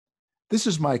This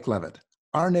is Mike Levitt.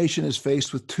 Our nation is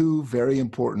faced with two very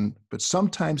important, but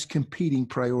sometimes competing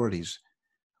priorities.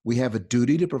 We have a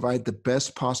duty to provide the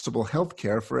best possible health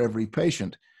care for every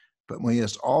patient, but we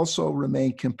must also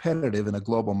remain competitive in a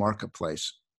global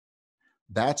marketplace.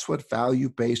 That's what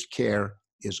value-based care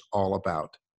is all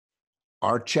about.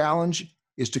 Our challenge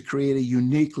is to create a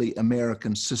uniquely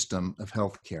American system of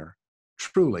health care.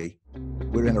 Truly,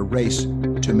 we're in a race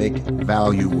to make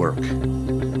value work.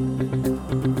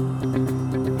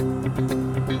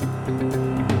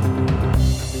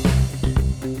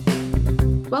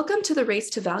 Welcome to The Race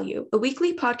to Value, a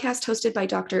weekly podcast hosted by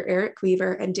Dr. Eric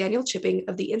Weaver and Daniel Chipping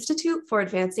of the Institute for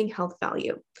Advancing Health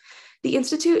Value. The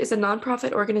Institute is a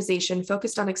nonprofit organization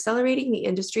focused on accelerating the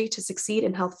industry to succeed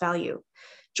in health value.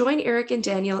 Join Eric and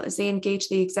Daniel as they engage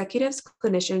the executives,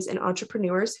 clinicians, and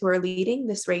entrepreneurs who are leading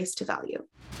this race to value.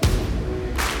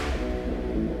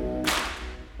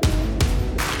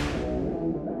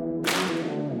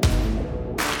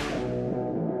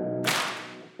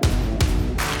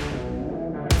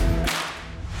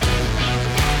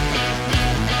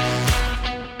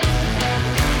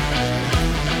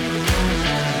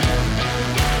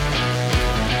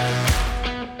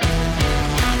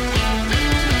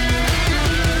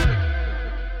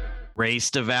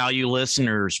 Race to Value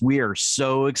listeners, we are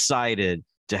so excited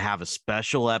to have a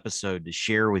special episode to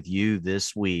share with you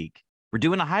this week. We're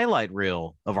doing a highlight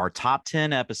reel of our top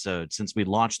 10 episodes since we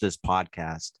launched this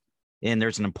podcast, and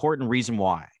there's an important reason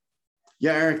why.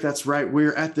 Yeah, Eric, that's right.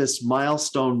 We're at this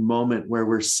milestone moment where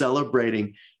we're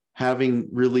celebrating having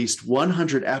released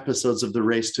 100 episodes of The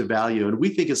Race to Value, and we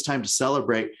think it's time to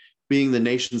celebrate being the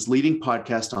nation's leading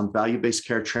podcast on value-based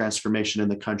care transformation in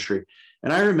the country.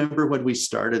 And I remember when we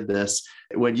started this,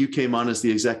 when you came on as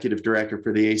the executive director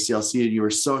for the ACLC, and you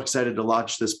were so excited to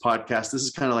launch this podcast. This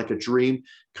is kind of like a dream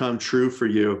come true for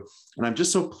you. And I'm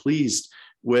just so pleased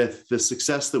with the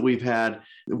success that we've had,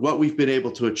 what we've been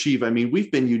able to achieve. I mean,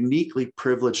 we've been uniquely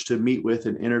privileged to meet with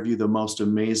and interview the most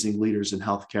amazing leaders in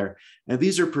healthcare. And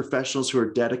these are professionals who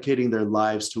are dedicating their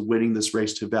lives to winning this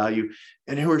race to value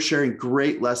and who are sharing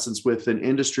great lessons with an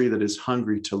industry that is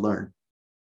hungry to learn.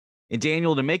 And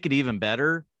Daniel, to make it even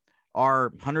better, our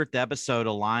 100th episode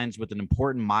aligns with an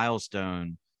important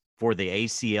milestone for the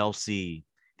ACLC.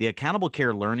 The Accountable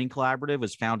Care Learning Collaborative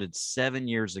was founded 7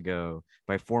 years ago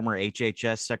by former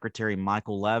HHS Secretary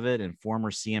Michael Levitt and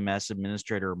former CMS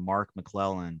Administrator Mark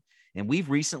McClellan. And we've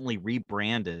recently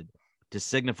rebranded to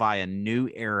signify a new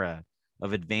era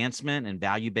of advancement and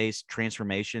value-based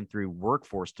transformation through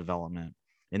workforce development.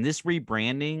 And this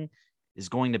rebranding is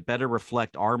going to better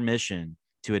reflect our mission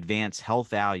to advance health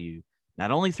value,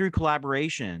 not only through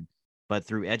collaboration, but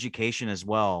through education as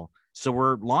well. So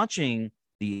we're launching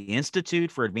the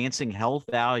Institute for Advancing Health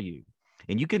Value,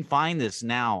 and you can find this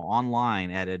now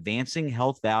online at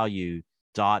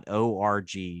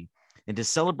advancinghealthvalue.org. And to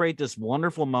celebrate this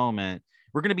wonderful moment,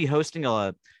 we're going to be hosting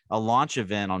a launch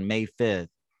event on May 5th.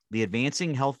 The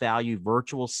Advancing Health Value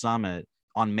Virtual Summit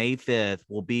on May 5th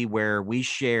will be where we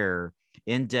share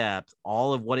in depth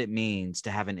all of what it means to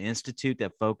have an institute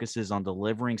that focuses on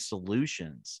delivering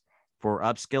solutions for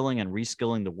upskilling and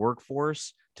reskilling the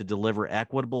workforce to deliver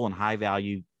equitable and high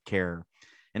value care.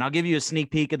 And I'll give you a sneak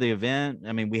peek of the event.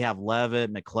 I mean, we have Levitt,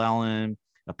 McClellan,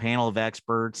 a panel of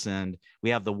experts, and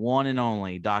we have the one and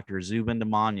only Dr. Zubin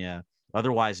Damania,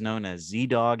 otherwise known as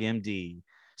Z-Dog MD.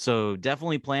 So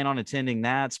definitely plan on attending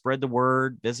that. Spread the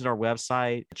word, visit our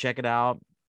website, check it out.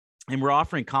 And we're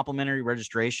offering complimentary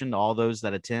registration to all those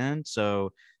that attend.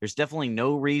 So there's definitely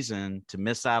no reason to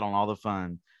miss out on all the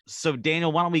fun. So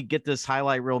Daniel, why don't we get this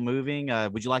highlight reel moving?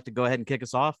 Would you like to go ahead and kick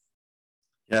us off?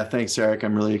 Yeah, thanks, Eric.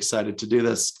 I'm really excited to do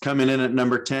this. Coming in at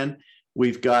number 10,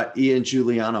 we've got Ian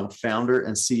Giuliano, founder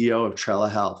and CEO of Trella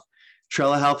Health.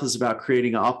 Trella Health is about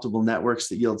creating optimal networks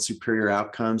that yield superior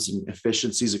outcomes and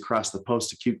efficiencies across the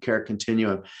post-acute care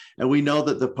continuum. And we know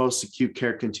that the post-acute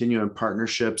care continuum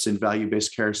partnerships in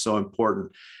value-based care is so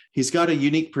important. He's got a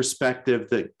unique perspective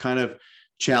that kind of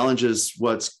challenges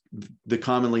what's the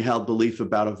commonly held belief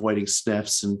about avoiding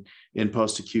SNFs in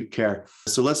post-acute care.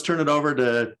 So let's turn it over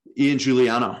to Ian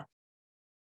Giuliano.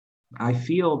 I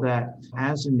feel that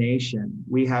as a nation,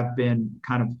 we have been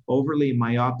kind of overly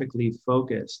myopically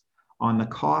focused on the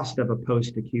cost of a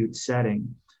post-acute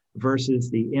setting versus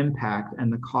the impact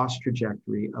and the cost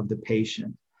trajectory of the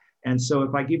patient. And so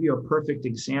if I give you a perfect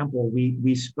example,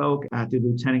 we spoke at the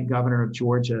Lieutenant Governor of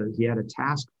Georgia. He had a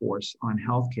task force on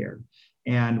healthcare.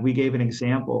 And we gave an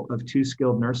example of two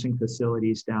skilled nursing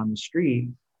facilities down the street,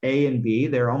 A and B.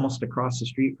 They're almost across the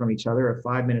street from each other at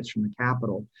 5 minutes from the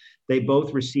Capitol. They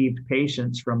both received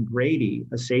patients from Grady,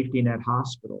 a safety net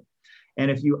hospital. And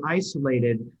if you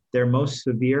isolated their most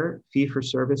severe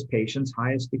fee-for-service patients,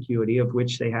 highest acuity, of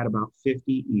which they had about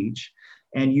 50 each,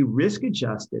 and you risk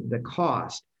adjusted the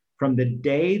cost from the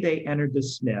day they entered the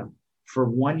SNF for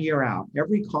 1 year out.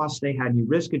 Every cost they had, you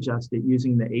risk adjusted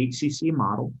using the HCC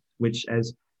model, which,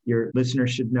 as your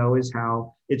listeners should know, is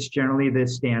how it's generally the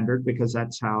standard, because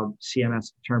that's how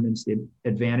CMS determines the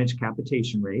advantage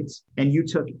capitation rates. And you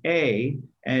took A,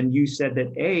 and you said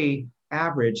that A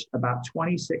averaged about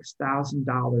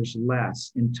 $26,000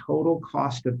 less in total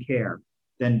cost of care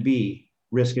than B,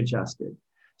 risk adjusted.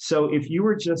 So if you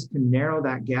were just to narrow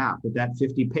that gap with that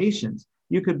 50 patients,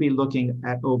 you could be looking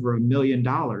at over $1 million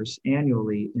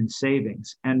annually in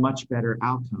savings and much better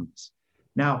outcomes.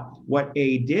 Now, what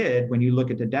A did, when you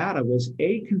look at the data, was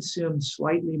A consumed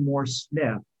slightly more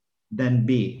SNF than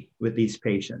B with these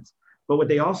patients. But what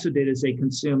they also did is they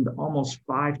consumed almost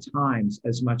 5 times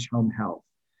as much home health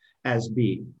as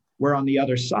B, where on the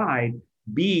other side,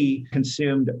 B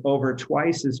consumed over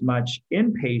twice as much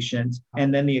inpatient,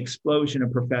 and then the explosion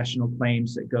of professional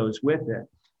claims that goes with it.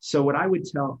 So what I would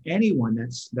tell anyone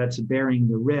that's bearing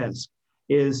the risk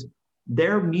is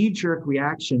their knee-jerk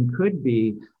reaction could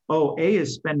be, oh, A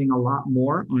is spending a lot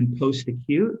more on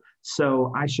post-acute,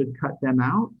 so I should cut them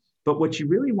out. But what you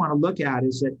really want to look at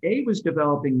is that A was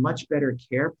developing much better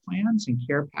care plans and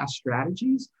care path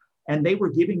strategies, and they were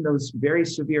giving those very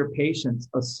severe patients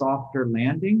a softer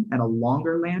landing and a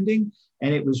longer landing,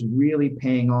 and it was really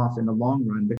paying off in the long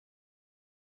run.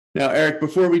 Now, Eric,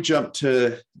 before we jump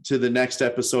to the next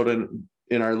episode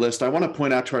in our list, I want to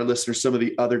point out to our listeners some of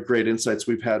the other great insights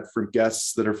we've had from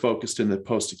guests that are focused in the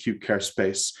post-acute care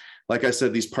space. Like I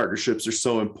said, these partnerships are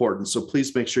so important. So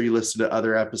please make sure you listen to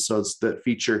other episodes that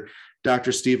feature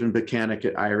Dr. Stephen Buchanan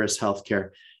at Iris Healthcare,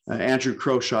 Andrew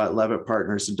Croshaw at Levitt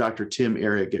Partners, and Dr. Tim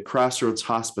Ehrig at Crossroads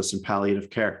Hospice and Palliative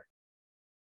Care.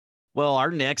 Well,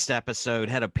 our next episode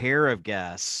had a pair of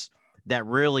guests that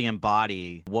really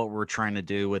embody what we're trying to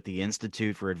do with the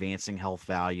Institute for Advancing Health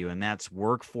Value, and that's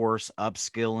workforce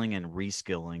upskilling and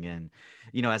reskilling. And,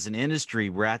 you know, as an industry,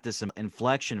 we're at this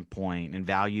inflection point in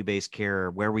value-based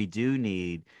care where we do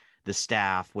need the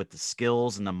staff with the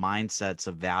skills and the mindsets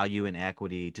of value and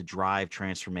equity to drive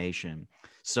transformation.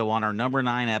 So on our number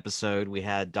 9 episode, we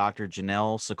had Dr.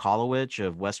 Janelle Sokolowich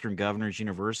of Western Governors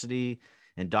University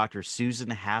and Dr. Susan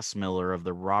Hassmiller of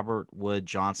the Robert Wood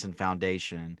Johnson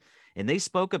Foundation. And they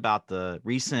spoke about the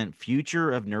recent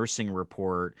Future of Nursing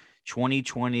Report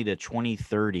 2020 to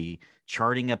 2030,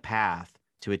 charting a path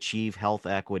to achieve health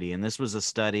equity. And this was a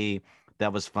study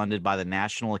that was funded by the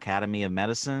National Academy of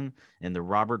Medicine and the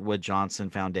Robert Wood Johnson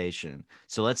Foundation.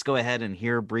 So let's go ahead and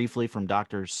hear briefly from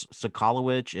Dr.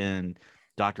 Sokolowich and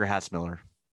Dr. Hassmiller.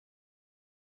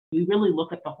 We really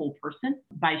look at the whole person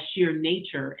by sheer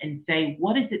nature and say,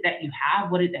 what is it that you have?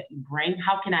 What is it that you bring?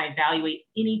 How can I evaluate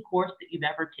any course that you've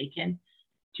ever taken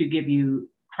to give you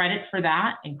credit for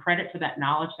that and credit for that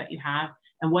knowledge that you have?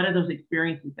 And what are those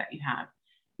experiences that you have?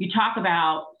 You talk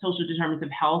about social determinants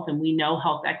of health, and we know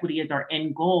health equity is our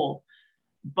end goal.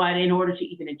 But in order to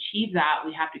even achieve that,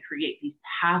 we have to create these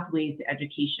pathways to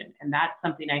education. And that's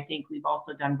something I think we've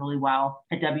also done really well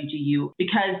at WGU,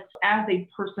 because as a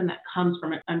person that comes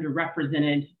from an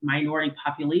underrepresented minority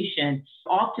population,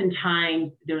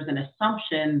 oftentimes there's an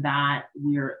assumption that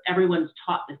everyone's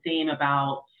taught the same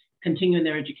about continuing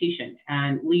their education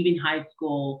and leaving high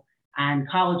school and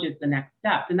college is the next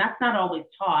step. And that's not always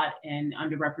taught in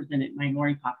underrepresented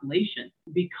minority populations,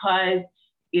 because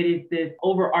it is this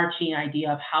overarching idea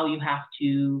of how you have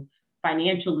to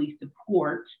financially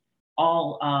support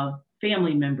all of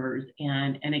family members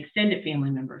and extended family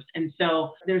members. And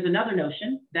so there's another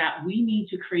notion that we need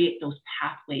to create those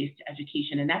pathways to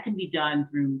education, and that can be done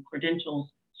through credentials,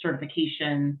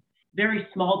 certification, very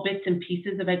small bits and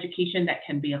pieces of education that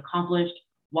can be accomplished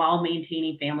while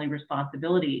maintaining family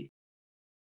responsibilities.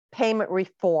 Payment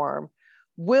reform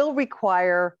will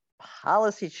require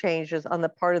policy changes on the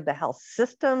part of the health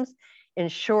systems,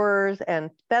 insurers, and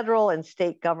federal and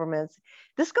state governments.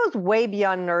 This goes way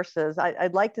beyond nurses.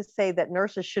 I'd like to say that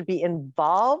nurses should be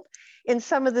involved in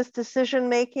some of this decision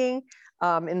making,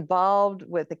 involved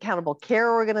with accountable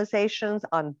care organizations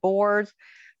on boards,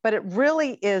 but it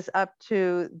really is up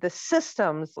to the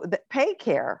systems that pay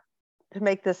care to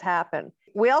make this happen.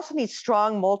 We also need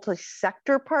strong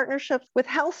multi-sector partnerships with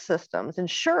health systems,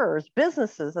 insurers,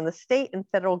 businesses, and the state and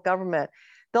federal government.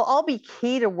 They'll all be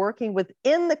key to working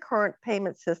within the current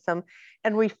payment system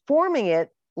and reforming it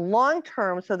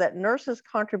long-term so that nurses'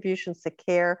 contributions to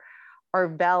care are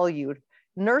valued.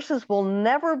 Nurses will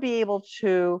never be able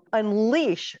to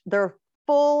unleash their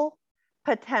full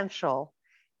potential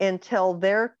until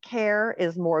their care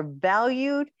is more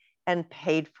valued and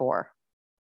paid for.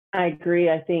 I agree.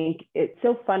 I think it's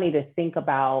so funny to think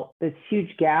about this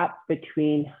huge gap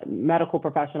between medical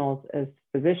professionals as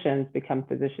physicians become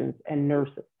physicians and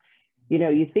nurses.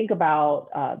 You think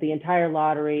about the entire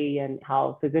lottery and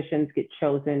how physicians get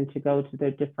chosen to go to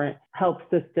the different health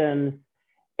systems.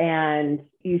 And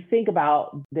you think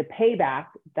about the payback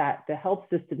that the health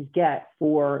systems get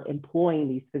for employing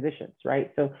these physicians,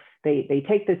 right? So they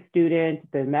take the student,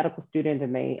 the medical student,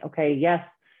 and yes,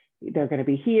 they're going to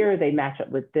be here. They match up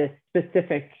with this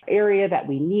specific area that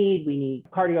we need. We need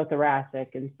cardiothoracic.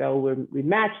 And so we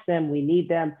match them. We need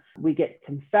them. We get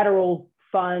some federal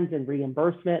funds and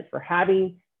reimbursement for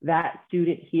having that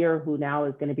student here who now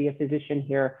is going to be a physician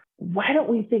here. Why don't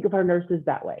we think of our nurses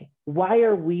that way? Why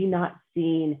are we not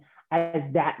seen as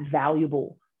that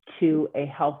valuable to a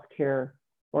healthcare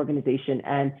organization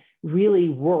and really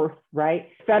worth, right,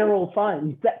 federal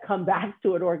funds that come back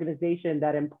to an organization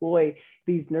that employ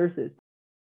these nurses?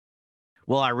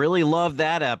 Well, I really love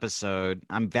that episode.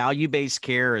 Value-based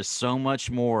care is so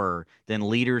much more than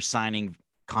leaders signing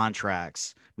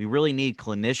contracts. We really need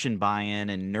clinician buy-in,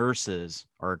 and nurses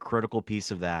are a critical piece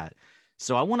of that.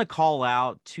 So I want to call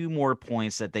out two more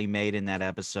points that they made in that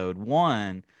episode.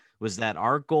 One was that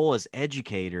our goal as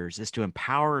educators is to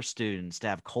empower students to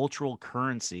have cultural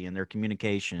currency in their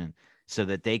communication so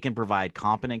that they can provide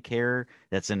competent care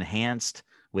that's enhanced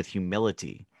with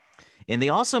humility. And they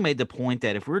also made the point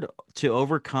that if we're to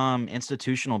overcome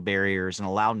institutional barriers and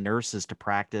allow nurses to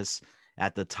practice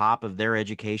at the top of their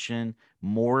education,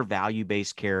 more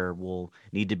value-based care will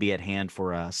need to be at hand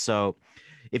for us. So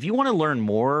if you want to learn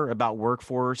more about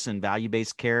workforce and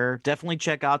value-based care, definitely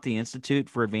check out the Institute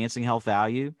for Advancing Health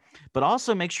Value, but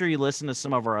also make sure you listen to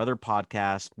some of our other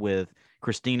podcasts with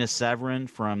Christina Severin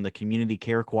from the Community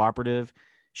Care Cooperative,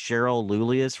 Cheryl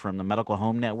Lulius from the Medical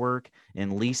Home Network,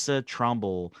 and Lisa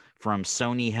Trumbull from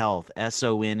Sony Health,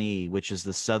 SONE, which is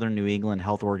the Southern New England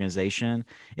Health Organization,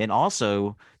 and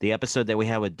also the episode that we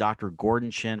had with Dr.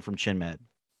 Gordon Chen from ChinMed.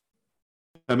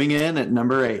 Coming in at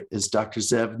number 8 is Dr.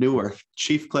 Zev Neuwirth,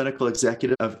 Chief Clinical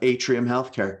Executive of Atrium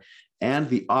Healthcare and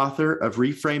the author of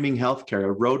Reframing Healthcare,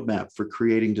 a roadmap for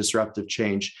creating disruptive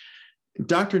change.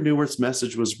 Dr. Neuwirth's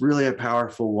message was really a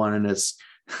powerful one, and it's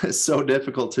so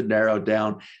difficult to narrow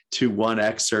down to one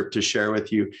excerpt to share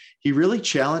with you. He really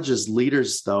challenges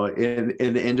leaders, though,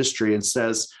 in the industry and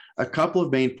says a couple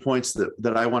of main points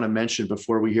that I want to mention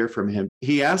before we hear from him.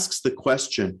 He asks the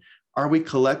question, are we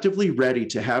collectively ready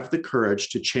to have the courage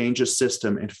to change a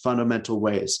system in fundamental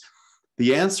ways?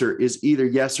 The answer is either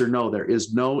yes or no. There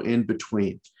is no in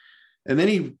between. And then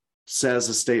he says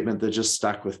a statement that just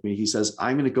stuck with me. He says,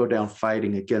 I'm going to go down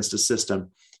fighting against a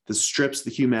system that strips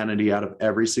the humanity out of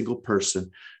every single person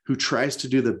who tries to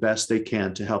do the best they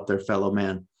can to help their fellow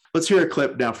man. Let's hear a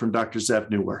clip now from Dr. Zev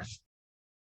Neuwirth.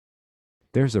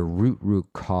 There's a root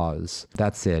cause.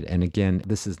 That's it. And again,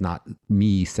 this is not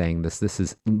me saying this. This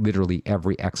is literally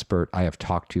every expert I have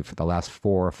talked to for the last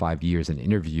 4 or 5 years and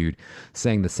interviewed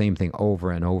saying the same thing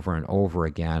over and over and over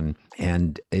again.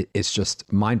 And it's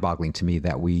just mind-boggling to me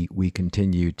that we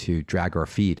continue to drag our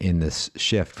feet in this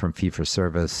shift from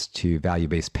fee-for-service to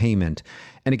value-based payment.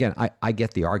 And again, I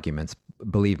get the arguments.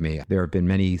 Believe me, there have been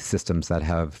many systems that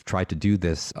have tried to do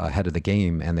this ahead of the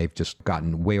game, and they've just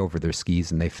gotten way over their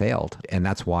skis and they failed. And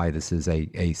that's why this is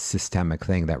a systemic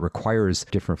thing that requires a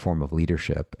different form of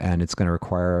leadership. And it's going to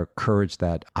require courage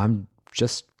that I'm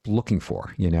just looking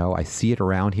for. I see it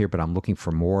around here, but I'm looking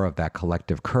for more of that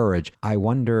collective courage. I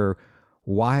wonder,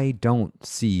 why don't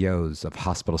CEOs of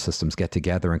hospital systems get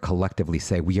together and collectively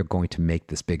say, we are going to make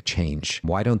this big change?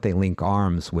 Why don't they link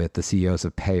arms with the CEOs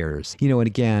of payers? And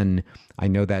again, I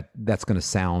know that that's going to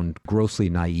sound grossly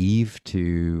naive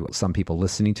to some people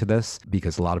listening to this,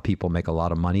 because a lot of people make a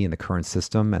lot of money in the current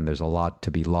system and there's a lot to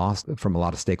be lost from a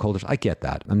lot of stakeholders. I get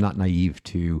that. I'm not naive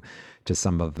to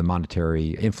some of the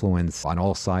monetary influence on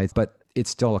all sides, but it's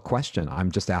still a question.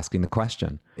 I'm just asking the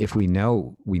question. If we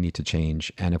know we need to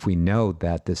change, and if we know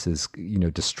that this is,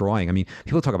 destroying,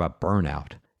 people talk about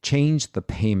burnout. Change the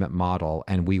payment model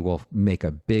and we will make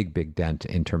a big dent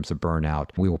in terms of burnout.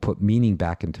 We will put meaning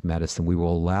back into medicine. We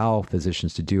will allow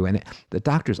physicians to do, and the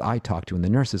doctors I talk to and the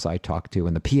nurses I talk to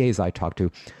and the PAs I talk to,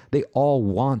 they all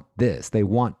want this. They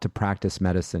want to practice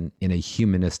medicine in a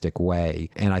humanistic way.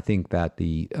 And I think that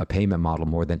the payment model,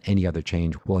 more than any other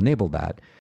change, will enable that.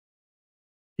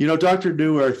 Dr.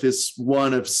 Neuwirth is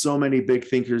one of so many big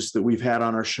thinkers that we've had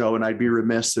on our show, and I'd be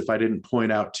remiss if I didn't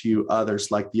point out to you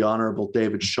others like the Honorable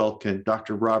David Shulkin,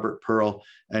 Dr. Robert Pearl,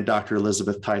 and Dr.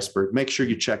 Elizabeth Teisberg. Make sure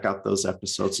you check out those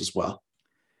episodes as well.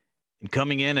 And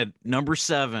coming in at number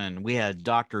 7, we had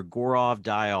Dr. Gaurav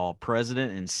Dayal,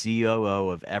 President and COO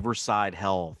of Everside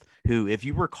Health, who, if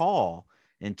you recall,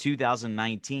 In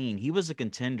 2019, he was a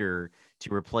contender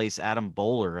to replace Adam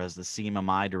Bowler as the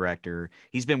CMMI director.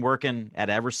 He's been working at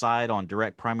Everside on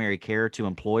direct primary care to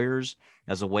employers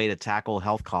as a way to tackle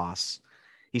health costs.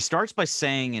 He starts by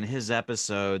saying in his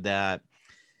episode that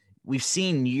we've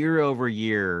seen year over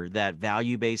year that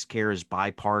value-based care is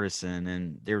bipartisan,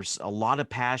 and there's a lot of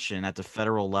passion at the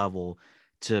federal level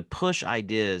to push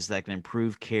ideas that can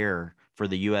improve care for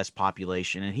the U.S.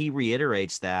 population. And he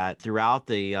reiterates that throughout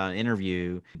the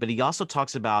interview, but he also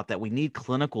talks about that we need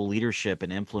clinical leadership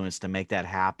and influence to make that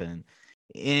happen.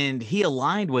 And he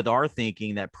aligned with our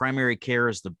thinking that primary care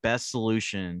is the best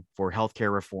solution for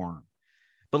healthcare reform.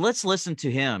 But let's listen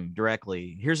to him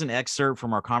directly. Here's an excerpt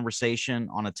from our conversation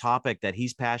on a topic that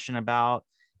he's passionate about,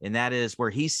 and that is where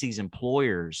he sees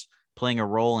employers playing a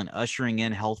role in ushering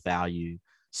in health value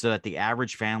so that the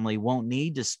average family won't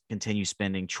need to continue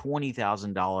spending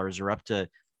 $20,000 or up to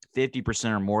 50%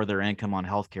 or more of their income on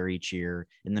healthcare each year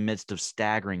in the midst of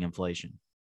staggering inflation.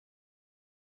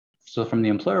 So from the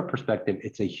employer perspective,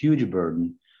 it's a huge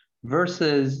burden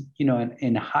versus,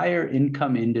 in higher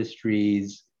income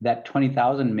industries, that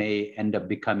 20,000 may end up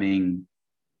becoming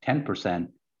 10%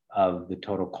 of the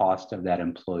total cost of that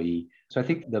employee. So I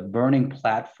think the burning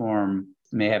platform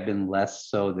may have been less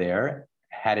so there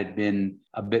had it been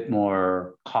a bit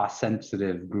more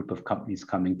cost-sensitive group of companies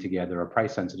coming together, or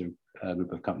price-sensitive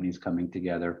group of companies coming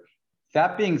together.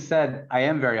 That being said, I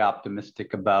am very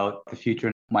optimistic about the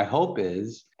future. My hope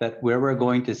is that where we're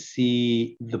going to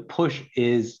see the push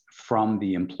is from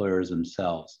the employers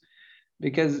themselves.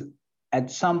 Because at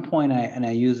some point,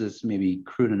 I use this maybe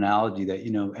crude analogy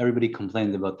that, everybody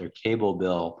complains about their cable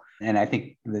bill. And I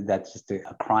think that's just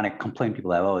a chronic complaint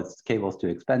people have, cable's too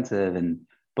expensive.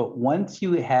 But once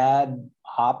you had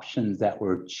options that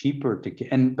were cheaper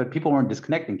but people weren't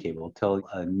disconnecting cable until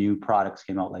new products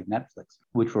came out like Netflix,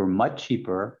 which were much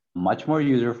cheaper, much more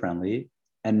user-friendly,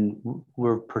 and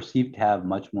were perceived to have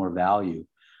much more value.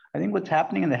 I think what's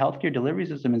happening in the healthcare delivery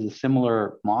system is a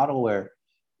similar model where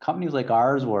companies like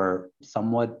ours were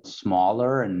somewhat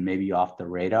smaller and maybe off the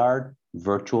radar.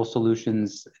 Virtual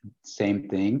solutions, same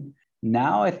thing.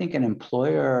 Now I think an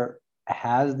employer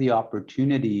has the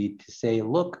opportunity to say,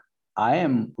 look, I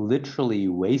am literally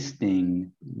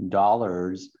wasting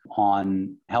dollars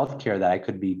on healthcare that I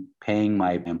could be paying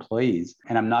my employees,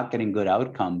 and I'm not getting good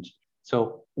outcomes.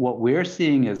 So what we're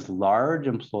seeing is large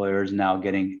employers now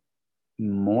getting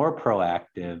more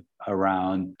proactive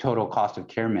around total cost of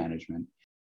care management.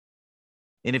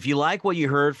 And if you like what you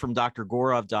heard from Dr.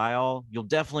 Gaurav Dayal, you'll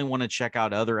definitely want to check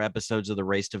out other episodes of The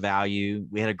Race to Value.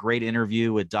 We had a great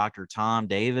interview with Dr. Tom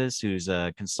Davis, who's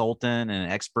a consultant and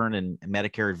an expert in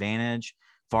Medicare Advantage,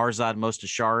 Farzad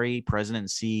Mostashari, president and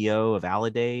CEO of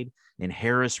Aledade, and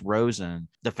Harris Rosen,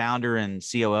 the founder and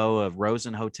COO of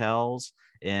Rosen Hotels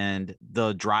and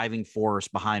the driving force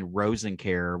behind Rosen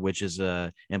Care, which is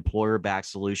a employer-backed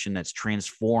solution that's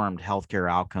transformed healthcare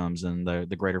outcomes in the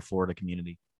greater Florida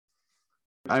community.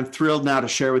 I'm thrilled now to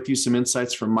share with you some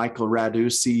insights from Michael Radu,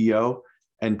 CEO,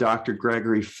 and Dr.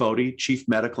 Gregory Foti, Chief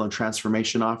Medical and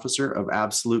Transformation Officer of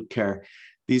Absolute Care.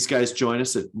 These guys join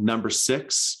us at number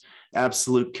 6.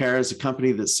 Absolute Care is a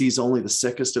company that sees only the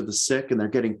sickest of the sick, and they're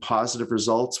getting positive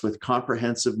results with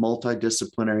comprehensive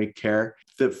multidisciplinary care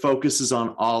that focuses on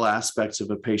all aspects of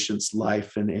a patient's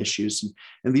life and issues.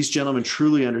 And these gentlemen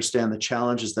truly understand the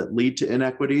challenges that lead to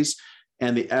inequities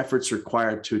and the efforts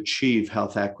required to achieve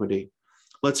health equity.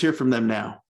 Let's hear from them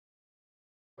now.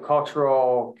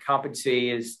 Cultural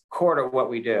competency is core to what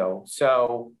we do.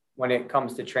 So when it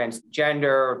comes to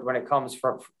transgender, when it comes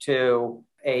to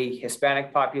a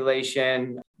Hispanic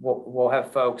population, we'll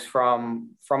have folks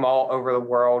from all over the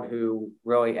world who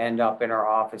really end up in our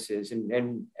offices.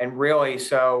 And really,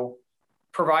 so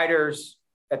providers,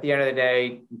 at the end of the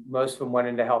day, most of them went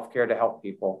into healthcare to help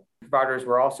people. Providers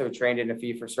were also trained in a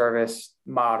fee-for-service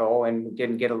model and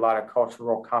didn't get a lot of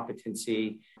cultural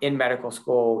competency in medical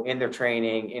school, in their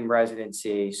training, in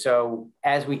residency. So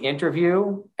as we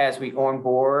interview, as we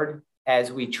onboard,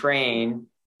 as we train,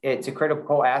 it's a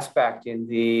critical aspect in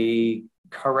the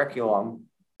curriculum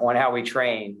on how we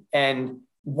train. And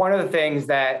one of the things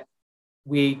that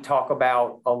we talk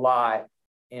about a lot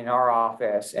in our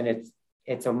office, and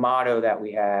it's a motto that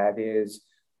we have, is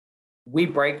we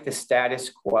break the status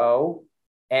quo,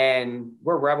 and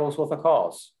we're rebels with a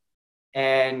cause.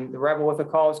 And the rebel with a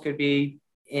cause could be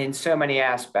in so many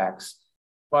aspects,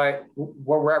 but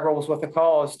we're rebels with a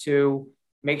cause to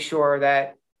make sure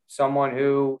that someone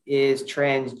who is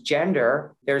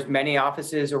transgender, there's many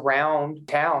offices around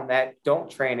town that don't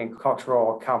train in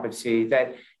cultural competency,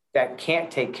 that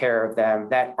can't take care of them,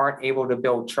 that aren't able to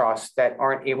build trust, that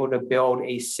aren't able to build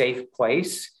a safe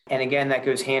place And again, that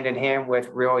goes hand in hand with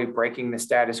really breaking the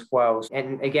status quo.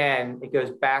 And again, it goes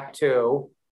back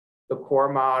to the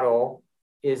core model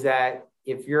is that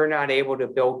if you're not able to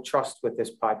build trust with this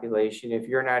population, if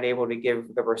you're not able to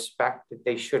give the respect that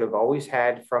they should have always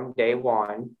had from day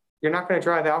one, you're not going to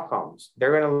drive outcomes.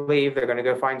 They're going to leave, they're going to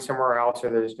go find somewhere else,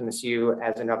 or they're just going to see you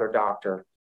as another doctor.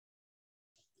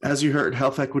 As you heard,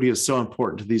 health equity is so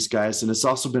important to these guys, and it's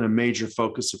also been a major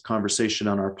focus of conversation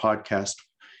on our podcast.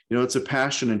 You know, it's a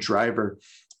passion and driver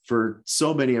for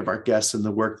so many of our guests in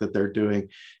the work that they're doing.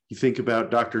 You think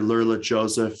about Dr. Lurla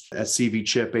Joseph at CV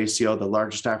Chip ACO, the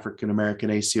largest African-American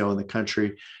ACO in the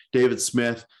country, David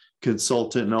Smith,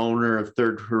 consultant and owner of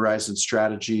Third Horizon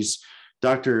Strategies,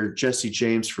 Dr. Jesse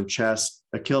James from CHEST,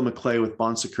 Akil McClay with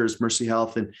Bon Secours Mercy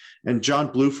Health, and John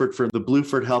Bluford from the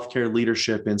Bluford Healthcare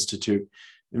Leadership Institute.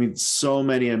 I mean, so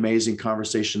many amazing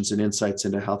conversations and insights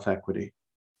into health equity.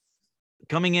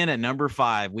 Coming in at number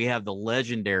 5, we have the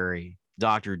legendary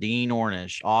Dr. Dean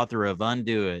Ornish, author of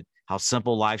Undo It, How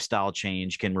Simple Lifestyle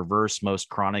Change Can Reverse Most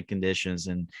Chronic Conditions.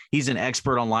 And he's an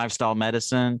expert on lifestyle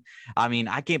medicine. I mean,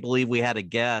 I can't believe we had a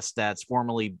guest that's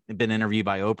formerly been interviewed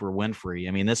by Oprah Winfrey.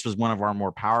 I mean, this was one of our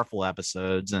more powerful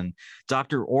episodes. And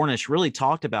Dr. Ornish really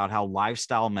talked about how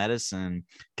lifestyle medicine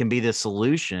can be the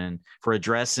solution for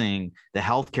addressing the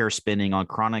healthcare spending on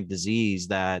chronic disease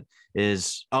that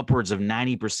is upwards of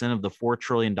 90% of the $4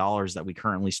 trillion that we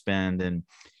currently spend. And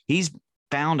he's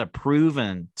found a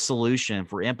proven solution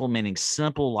for implementing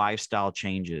simple lifestyle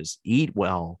changes: eat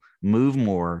well, move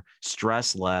more,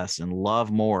 stress less, and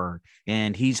love more.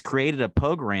 And he's created a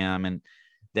program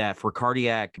that for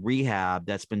cardiac rehab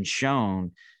that's been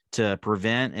shown to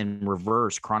prevent and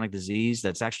reverse chronic disease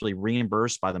that's actually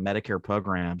reimbursed by the Medicare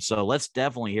program. So let's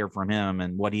definitely hear from him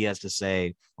and what he has to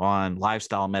say on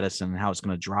lifestyle medicine and how it's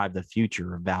going to drive the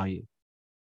future of value.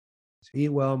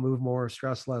 Eat well, move more,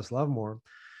 stress less, love more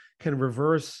can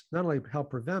reverse, not only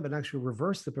help prevent, but actually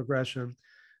reverse the progression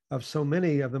of so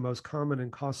many of the most common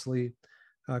and costly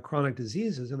chronic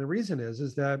diseases. And the reason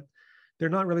is that they're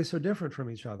not really so different from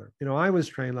each other. You know, I was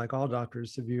trained, like all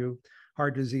doctors, to view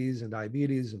heart disease and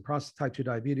diabetes and type 2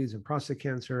 diabetes and prostate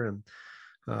cancer and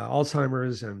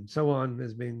Alzheimer's and so on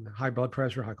as being high blood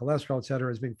pressure, high cholesterol, et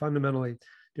cetera, as being fundamentally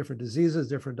different diseases,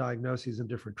 different diagnoses, and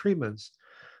different treatments.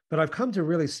 But I've come to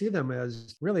really see them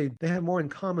as really, they have more in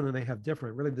common than they have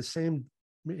different, really the same,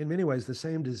 in many ways, the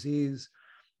same disease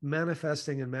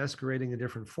manifesting and masquerading in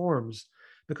different forms,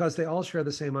 because they all share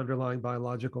the same underlying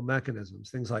biological mechanisms,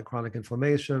 things like chronic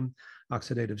inflammation,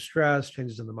 oxidative stress,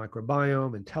 changes in the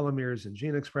microbiome, and telomeres, and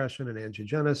gene expression, and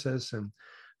angiogenesis, and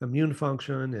immune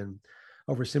function, and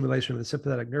overstimulation of the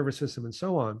sympathetic nervous system, and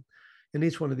so on. And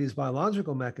each one of these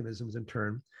biological mechanisms, in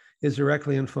turn, is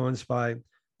directly influenced by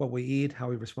what we eat, how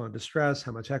we respond to stress,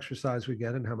 how much exercise we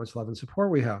get, and how much love and support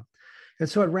we have. And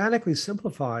so it radically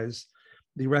simplifies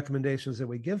the recommendations that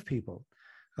we give people.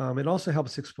 It also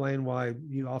helps explain why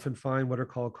you often find what are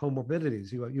called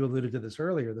comorbidities. You alluded to this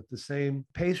earlier, that the same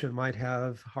patient might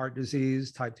have heart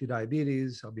disease, type 2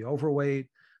 diabetes, they'll be overweight,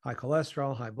 high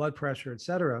cholesterol, high blood pressure, et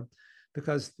cetera,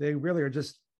 because they really are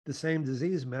just the same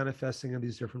disease manifesting in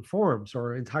these different forms.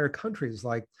 Or entire countries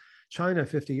like China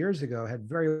 50 years ago had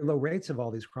very low rates of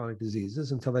all these chronic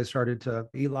diseases until they started to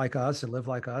eat like us and live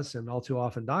like us and all too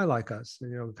often die like us. You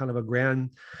know, kind of a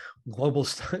grand global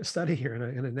study here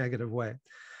in a negative way.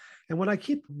 And what I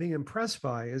keep being impressed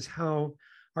by is how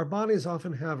our bodies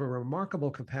often have a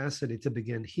remarkable capacity to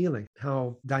begin healing,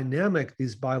 how dynamic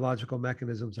these biological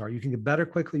mechanisms are. You can get better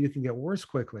quickly, you can get worse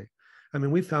quickly. I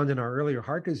mean, we found in our earlier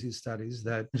heart disease studies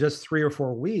that just 3 or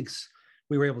 4 weeks,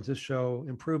 we were able to show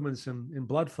improvements in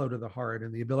blood flow to the heart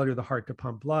and the ability of the heart to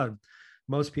pump blood.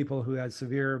 Most people who had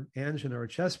severe angina or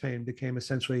chest pain became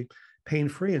essentially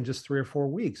pain-free in just 3 or 4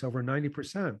 weeks, over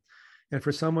 90%. And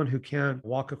for someone who can't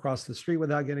walk across the street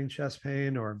without getting chest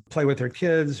pain, or play with their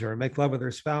kids, or make love with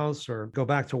their spouse, or go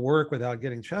back to work without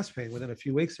getting chest pain, within a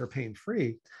few weeks, they're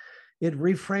pain-free. It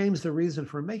reframes the reason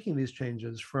for making these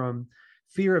changes from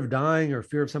fear of dying or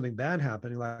fear of something bad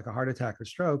happening, like a heart attack or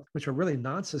stroke, which are really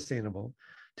not sustainable,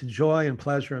 to joy and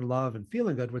pleasure and love and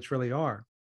feeling good, which really are.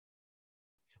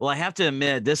 Well, I have to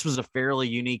admit, this was a fairly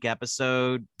unique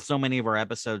episode. So many of our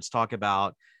episodes talk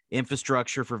about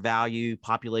infrastructure for value,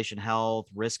 population health,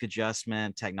 risk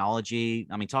adjustment, technology.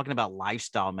 I mean, talking about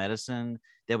lifestyle medicine,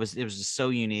 it was just so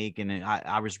unique. And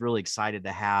I was really excited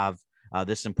to have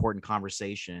this important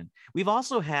conversation. We've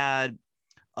also had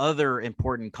other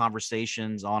important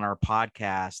conversations on our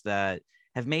podcast that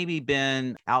have maybe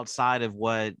been outside of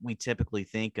what we typically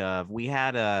think of. We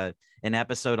had an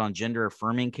episode on gender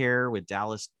affirming care with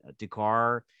Dallas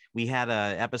Ducar. We had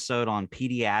an episode on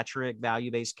pediatric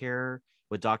value-based care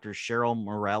with Dr. Cheryl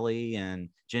Morelli and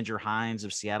Ginger Hines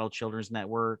of Seattle Children's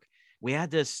Network. We had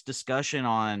this discussion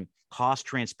on cost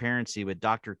transparency with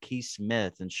Dr. Keith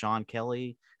Smith and Sean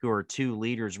Kelly, who are two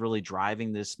leaders really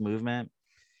driving this movement.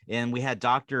 And we had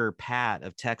Dr. Pat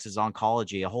of Texas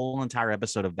Oncology, a whole entire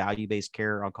episode of value-based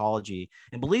care oncology.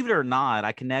 And believe it or not,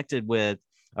 I connected with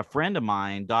a friend of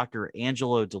mine, Dr.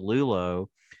 Angelo DeLulo,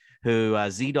 who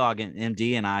Z-Dog and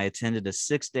MD and I attended a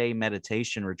 6-day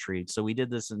meditation retreat. So we did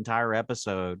this entire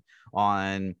episode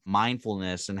on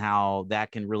mindfulness and how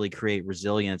that can really create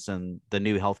resilience in the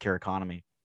new healthcare economy.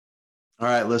 All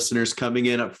right, listeners, coming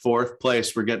in at fourth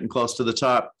place, we're getting close to the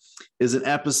top, is an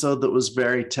episode that was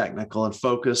very technical and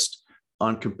focused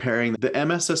on comparing the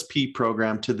MSSP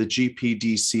program to the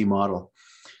GPDC model.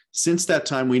 Since that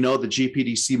time, we know the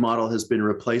GPDC model has been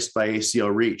replaced by ACO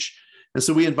REACH. And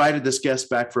so we invited this guest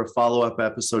back for a follow-up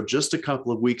episode just a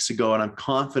couple of weeks ago, and I'm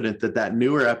confident that that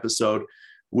newer episode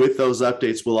with those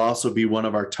updates will also be one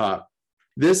of our top.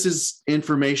 This is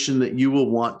information that you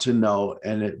will want to know,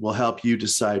 and it will help you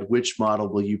decide which model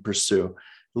will you pursue.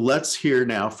 Let's hear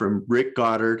now from Rick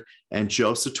Goddard and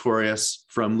Joe Sartorius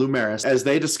from Lumeris as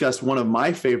they discuss one of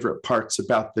my favorite parts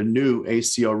about the new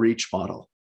ACO REACH model.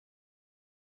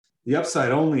 The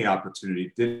upside-only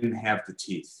opportunity didn't have the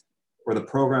teeth, where the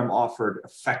program offered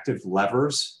effective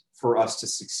levers for us to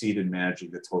succeed in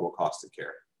managing the total cost of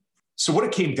care. So what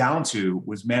it came down to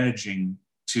was managing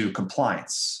to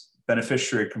compliance,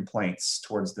 beneficiary complaints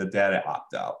towards the data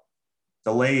opt-out.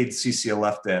 Delayed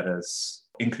CCLF data is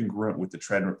incongruent with the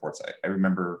trend reports. I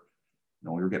remember,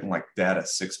 we were getting like data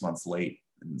 6 months late.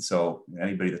 And so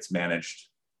anybody that's managed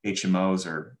HMOs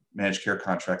or managed care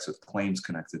contracts with claims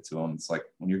connected to them, it's like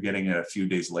when you're getting it a few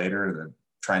days later, then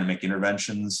trying to make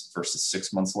interventions versus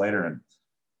 6 months later and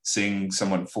seeing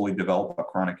someone fully develop a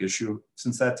chronic issue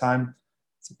since that time,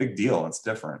 it's a big deal. It's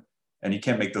different. And you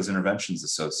can't make those interventions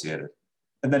associated.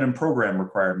 And then in program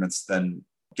requirements, then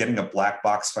getting a black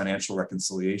box financial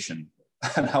reconciliation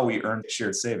on how we earn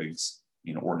shared savings,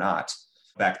 or not.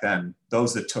 Back then,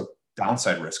 those that took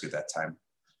downside risk at that time,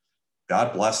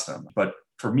 God bless them. But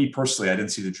for me personally, I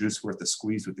didn't see the juice worth the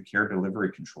squeeze with the care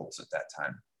delivery controls at that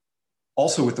time.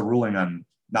 Also with the ruling on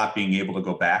not being able to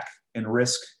go back and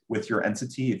risk with your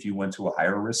entity if you went to a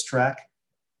higher risk track,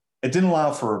 it didn't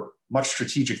allow for much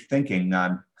strategic thinking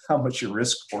on how much your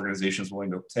risk organization is willing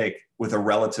to take with a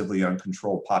relatively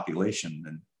uncontrolled population.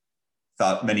 And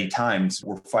thought many times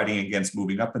we're fighting against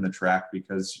moving up in the track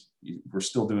because we're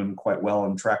still doing quite well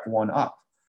in track 1 up.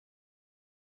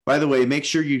 By the way, make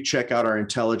sure you check out our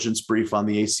intelligence brief on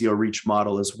the ACO REACH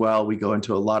model as well. We go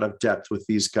into a lot of depth with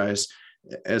these guys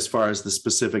as far as the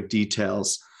specific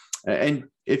details. And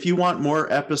if you want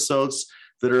more episodes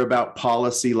that are about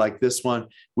policy like this one,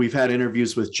 we've had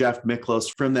interviews with Jeff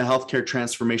Miklos from the Healthcare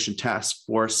Transformation Task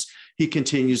Force. He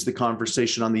continues the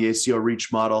conversation on the ACO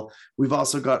REACH model. We've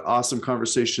also got awesome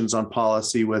conversations on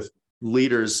policy with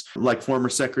leaders like former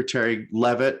Secretary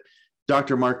Leavitt,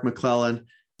 Dr. Mark McClellan,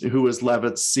 who was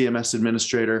Leavitt's CMS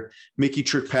administrator, Mickey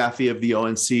Tripathi of the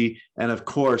ONC, and of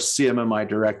course, CMMI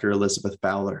Director Elizabeth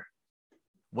Fowler.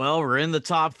 Well, we're in the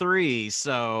top 3.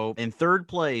 So in third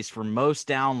place for most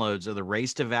downloads of the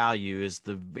Race to Value is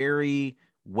the very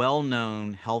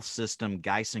well-known health system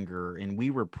Geisinger, and we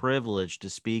were privileged to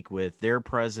speak with their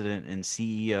president and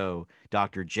CEO,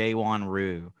 Dr. Jaewon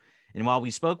Ryu. And while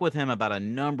we spoke with him about a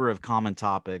number of common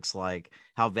topics like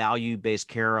how value-based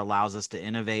care allows us to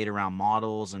innovate around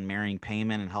models and marrying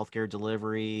payment and healthcare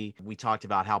delivery, we talked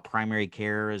about how primary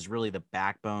care is really the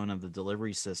backbone of the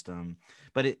delivery system.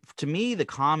 But to me, the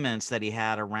comments that he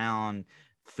had around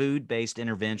food-based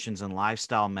interventions and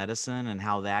lifestyle medicine and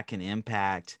how that can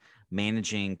impact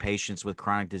managing patients with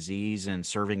chronic disease and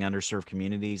serving underserved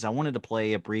communities, I wanted to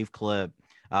play a brief clip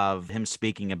of him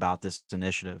speaking about this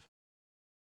initiative.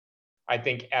 I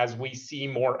think as we see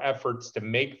more efforts to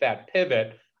make that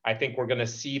pivot, I think we're going to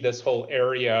see this whole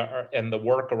area and the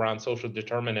work around social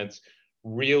determinants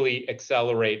really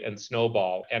accelerate and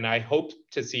snowball. And I hope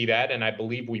to see that, and I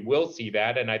believe we will see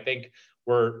that. And I think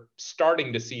we're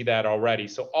starting to see that already.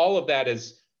 So all of that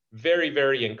is very,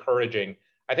 very encouraging.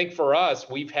 I think for us,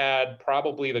 we've had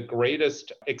probably the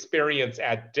greatest experience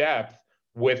at depth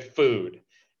with food.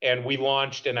 And we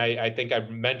launched, and I think I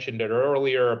mentioned it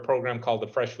earlier, a program called the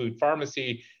Fresh Food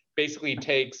Pharmacy. Basically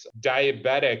takes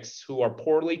diabetics who are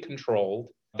poorly controlled,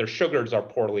 their sugars are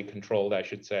poorly controlled, I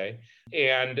should say.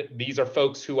 And these are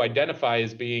folks who identify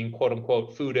as being quote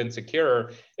unquote food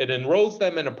insecure. It enrolls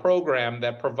them in a program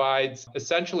that provides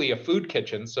essentially a food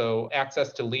kitchen. So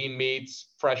access to lean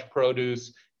meats, fresh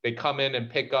produce. They come in and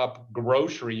pick up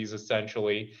groceries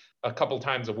essentially a couple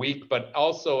times a week, but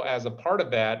also as a part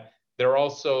of that, They're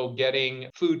also getting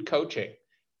food coaching,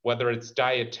 whether it's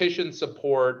dietitian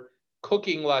support,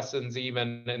 cooking lessons,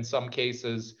 even in some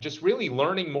cases, just really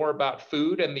learning more about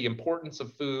food and the importance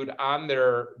of food on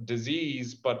their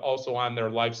disease, but also on their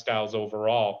lifestyles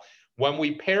overall. When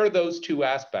we pair those two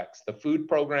aspects, the food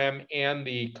program and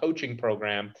the coaching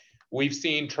program, we've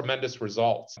seen tremendous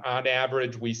results. On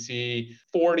average, we see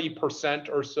 40%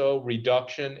 or so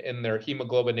reduction in their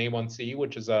hemoglobin A1C,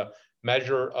 which is a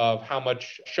measure of how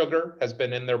much sugar has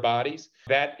been in their bodies.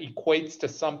 That equates to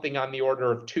something on the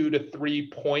order of 2 to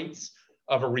 3 points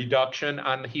of a reduction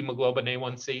on the hemoglobin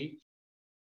A1C.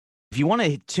 If you want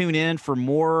to tune in for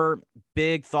more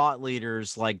big thought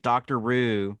leaders like Dr.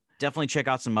 Rue, definitely check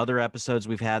out some other episodes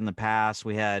we've had in the past.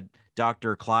 We had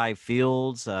Dr. Clive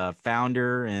Fields,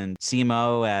 founder and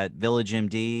CMO at Village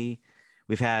MD.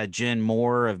 We've had Jen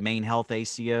Moore of Maine Health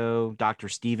ACO, Dr.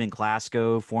 Stephen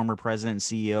Glasgow, former president and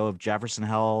CEO of Jefferson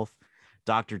Health,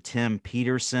 Dr. Tim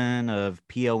Peterson of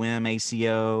POM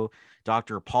ACO,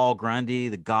 Dr. Paul Grundy,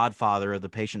 the godfather of the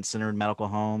patient-centered medical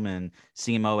home and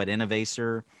CMO at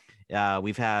Innovacer.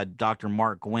 We've had Dr.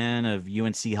 Mark Gwynn of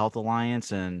UNC Health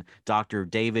Alliance and Dr.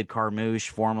 David Carmouche,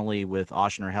 formerly with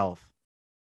Ochsner Health.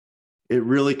 It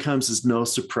really comes as no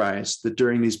surprise that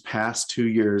during these past 2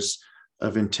 years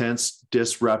of intense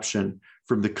disruption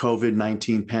from the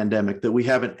COVID-19 pandemic, that we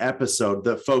have an episode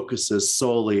that focuses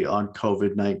solely on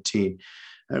COVID-19.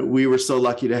 We were so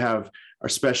lucky to have our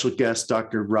special guest,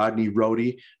 Dr. Rodney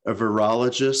Rohde, a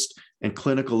virologist and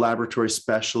clinical laboratory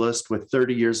specialist with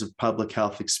 30 years of public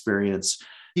health experience.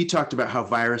 He talked about how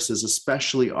viruses,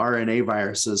 especially RNA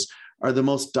viruses, are the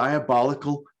most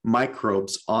diabolical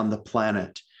microbes on the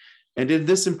planet. And in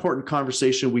this important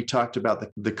conversation, we talked about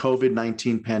the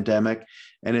COVID-19 pandemic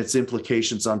and its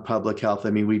implications on public health. I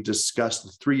mean, we discussed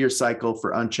the 3-year cycle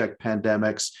for unchecked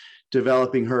pandemics,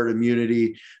 developing herd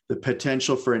immunity, the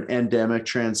potential for an endemic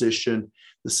transition,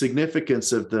 the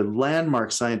significance of the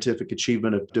landmark scientific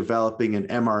achievement of developing an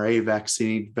mRNA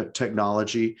vaccine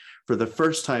technology for the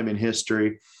first time in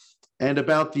history, and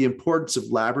about the importance of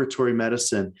laboratory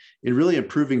medicine in really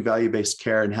improving value-based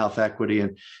care and health equity.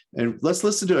 And let's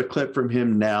listen to a clip from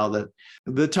him now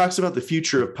that talks about the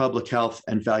future of public health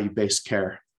and value-based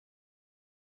care.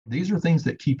 These are things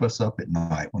that keep us up at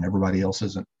night when everybody else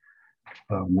isn't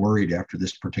worried after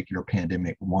this particular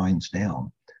pandemic winds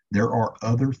down. There are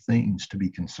other things to be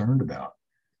concerned about.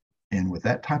 And with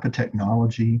that type of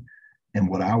technology, and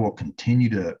what I will continue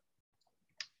to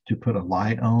put a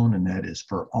light on, and that is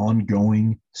for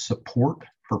ongoing support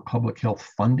for public health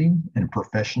funding and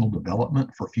professional development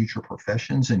for future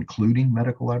professions, including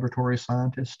medical laboratory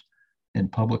scientists and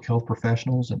public health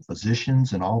professionals and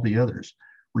physicians and all the others.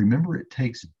 Remember, it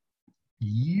takes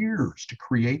years to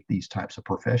create these types of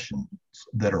professions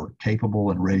that are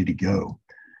capable and ready to go.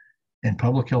 And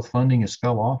public health funding has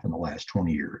fell off in the last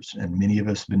 20 years, and many of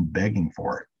us have been begging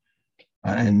for it.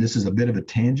 And this is a bit of a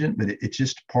tangent, but it's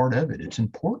just part of it. It's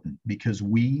important because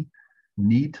we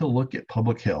need to look at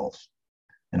public health,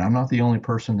 and I'm not the only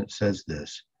person that says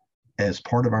this, as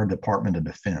part of our Department of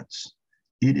Defense.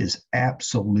 It is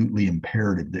absolutely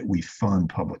imperative that we fund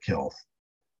public health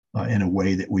in a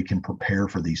way that we can prepare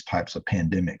for these types of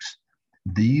pandemics.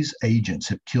 These agents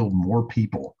have killed more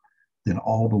people than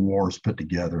all the wars put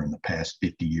together in the past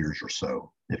 50 years or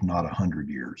so, if not 100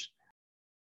 years.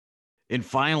 And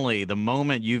finally, the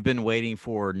moment you've been waiting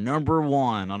for, number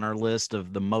one on our list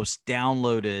of the most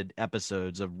downloaded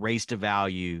episodes of Race to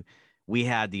Value, we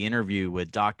had the interview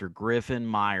with Dr. Griffin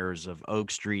Myers of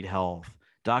Oak Street Health.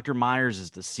 Dr. Myers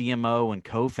is the CMO and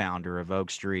co-founder of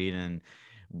Oak Street, and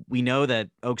we know that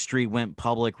Oak Street went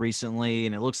public recently,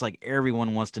 and it looks like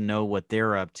everyone wants to know what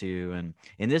they're up to. And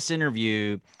in this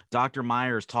interview, Dr.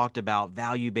 Myers talked about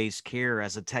value-based care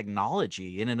as a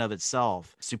technology in and of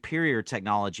itself, superior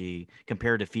technology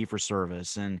compared to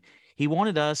fee-for-service. And he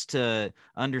wanted us to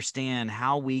understand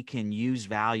how we can use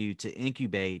value to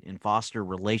incubate and foster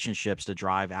relationships to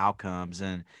drive outcomes.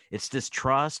 And it's this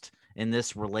trust and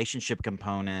this relationship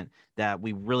component that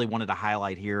we really wanted to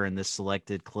highlight here in this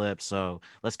selected clip. So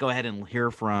let's go ahead and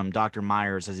hear from Dr.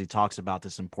 Myers as he talks about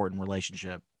this important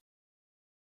relationship.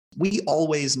 We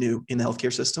always knew in the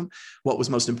healthcare system what was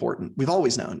most important. We've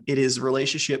always known it is a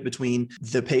relationship between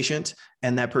the patient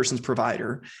and that person's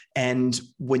provider. And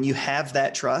when you have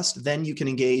that trust, then you can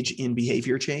engage in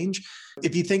behavior change.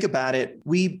 If you think about it,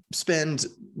 we spend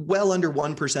well under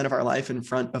 1% of our life in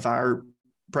front of our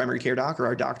primary care doc or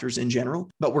our doctors in general,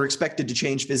 but we're expected to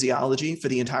change physiology for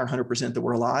the entire 100% that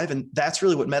we're alive. And that's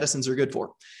really what medicines are good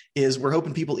for, is we're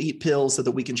hoping people eat pills so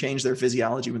that we can change their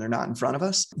physiology when they're not in front of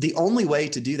us. The only way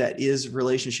to do that is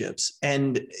relationships.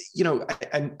 And,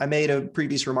 I made a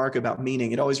previous remark about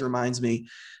meaning. It always reminds me,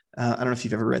 I don't know if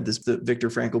you've ever read the Viktor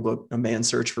Frankl book, A Man's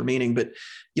Search for Meaning, but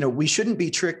we shouldn't be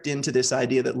tricked into this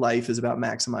idea that life is about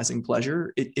maximizing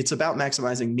pleasure. It's about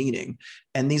maximizing meaning.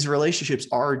 And these relationships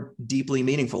are deeply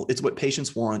meaningful. It's what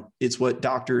patients want. It's what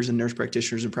doctors and nurse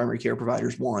practitioners and primary care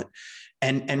providers want.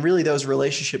 And really those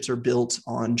relationships are built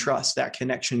on trust. That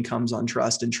connection comes on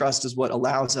trust, and trust is what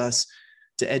allows us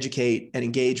to educate and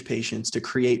engage patients to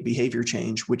create behavior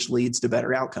change, which leads to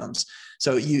better outcomes.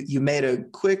 So you made a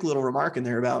quick little remark in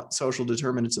there about social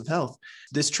determinants of health.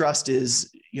 This trust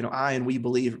is, I and we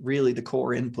believe really the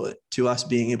core input to us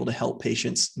being able to help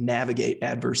patients navigate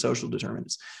adverse social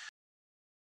determinants.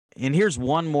 And here's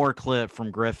one more clip from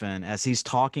Griffin as he's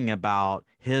talking about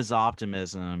his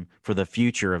optimism for the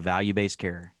future of value-based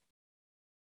care.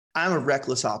 I'm a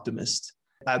reckless optimist.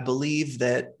 I believe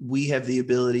that we have the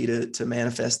ability to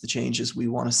manifest the changes we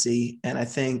want to see. And I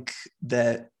think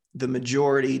that the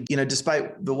majority,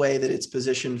 despite the way that it's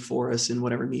positioned for us in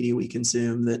whatever media we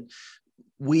consume, that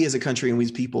we as a country and we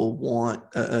as people want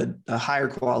a higher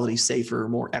quality, safer,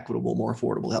 more equitable, more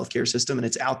affordable healthcare system. And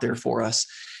it's out there for us.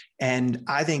 And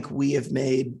I think we have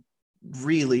made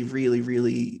really, really,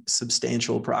 really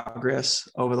substantial progress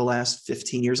over the last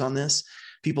 15 years on this.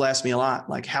 People ask me a lot,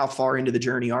 like, how far into the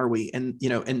journey are we? And,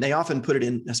 and they often put it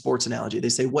in a sports analogy. They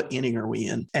say, what inning are we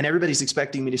in? And everybody's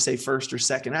expecting me to say first or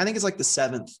second. I think it's like the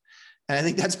seventh. And I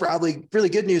think that's probably really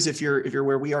good news if you're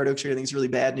where we are at Oak Street. I think it's really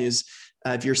bad news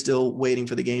if you're still waiting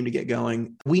for the game to get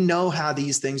going. We know how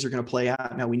these things are going to play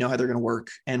out now. We know how they're going to work,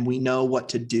 and we know what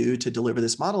to do to deliver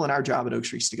this model. And our job at Oak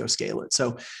Street is to go scale it.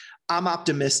 So I'm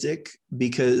optimistic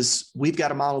because we've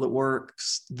got a model that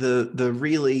works. The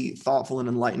really thoughtful and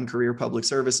enlightened career public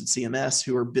service at CMS,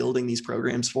 who are building these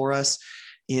programs for us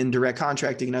in direct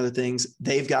contracting and other things,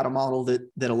 they've got a model that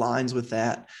aligns with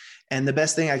that. And the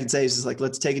best thing I can say is like,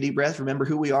 let's take a deep breath, remember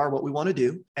who we are, what we want to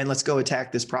do, and let's go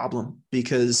attack this problem.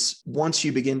 Because once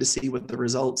you begin to see what the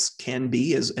results can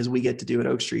be, as we get to do at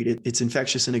Oak Street, it's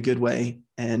infectious in a good way.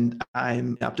 And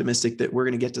I'm optimistic that we're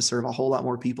going to get to serve a whole lot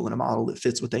more people in a model that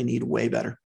fits what they need way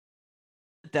better.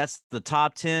 That's the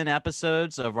top 10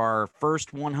 episodes of our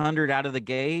first 100 out of the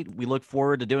gate. We look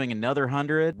forward to doing another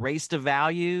 100. Race to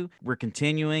Value. We're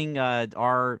continuing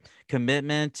our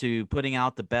commitment to putting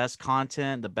out the best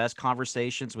content, the best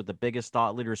conversations with the biggest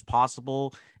thought leaders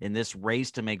possible in this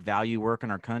race to make value work in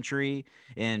our country.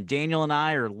 And Daniel and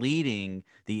I are leading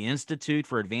the Institute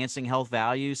for Advancing Health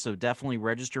Value. So definitely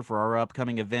register for our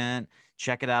upcoming event.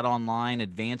 Check it out online,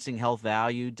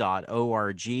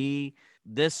 advancinghealthvalue.org.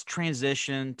 This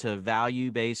transition to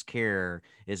value-based care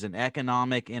is an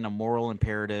economic and a moral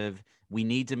imperative. We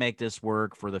need to make this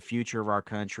work for the future of our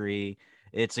country.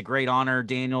 It's a great honor,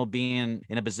 Daniel, being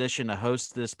in a position to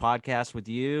host this podcast with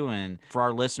you. And for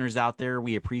our listeners out there,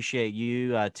 we appreciate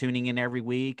you tuning in every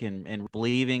week and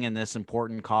believing in this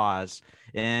important cause.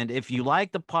 And if you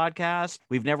like the podcast,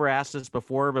 we've never asked this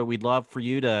before, but we'd love for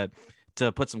you to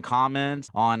put some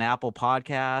comments on Apple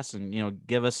Podcasts and,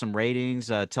 give us some ratings,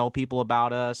 tell people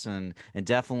about us, and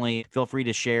definitely feel free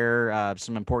to share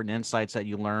some important insights that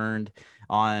you learned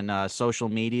on social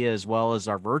media, as well as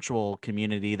our virtual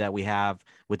community that we have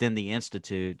within the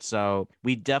Institute. So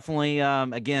we definitely,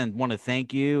 again, want to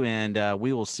thank you, and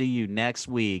we will see you next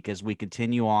week as we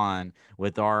continue on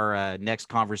with our next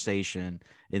conversation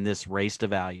in this race to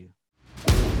value.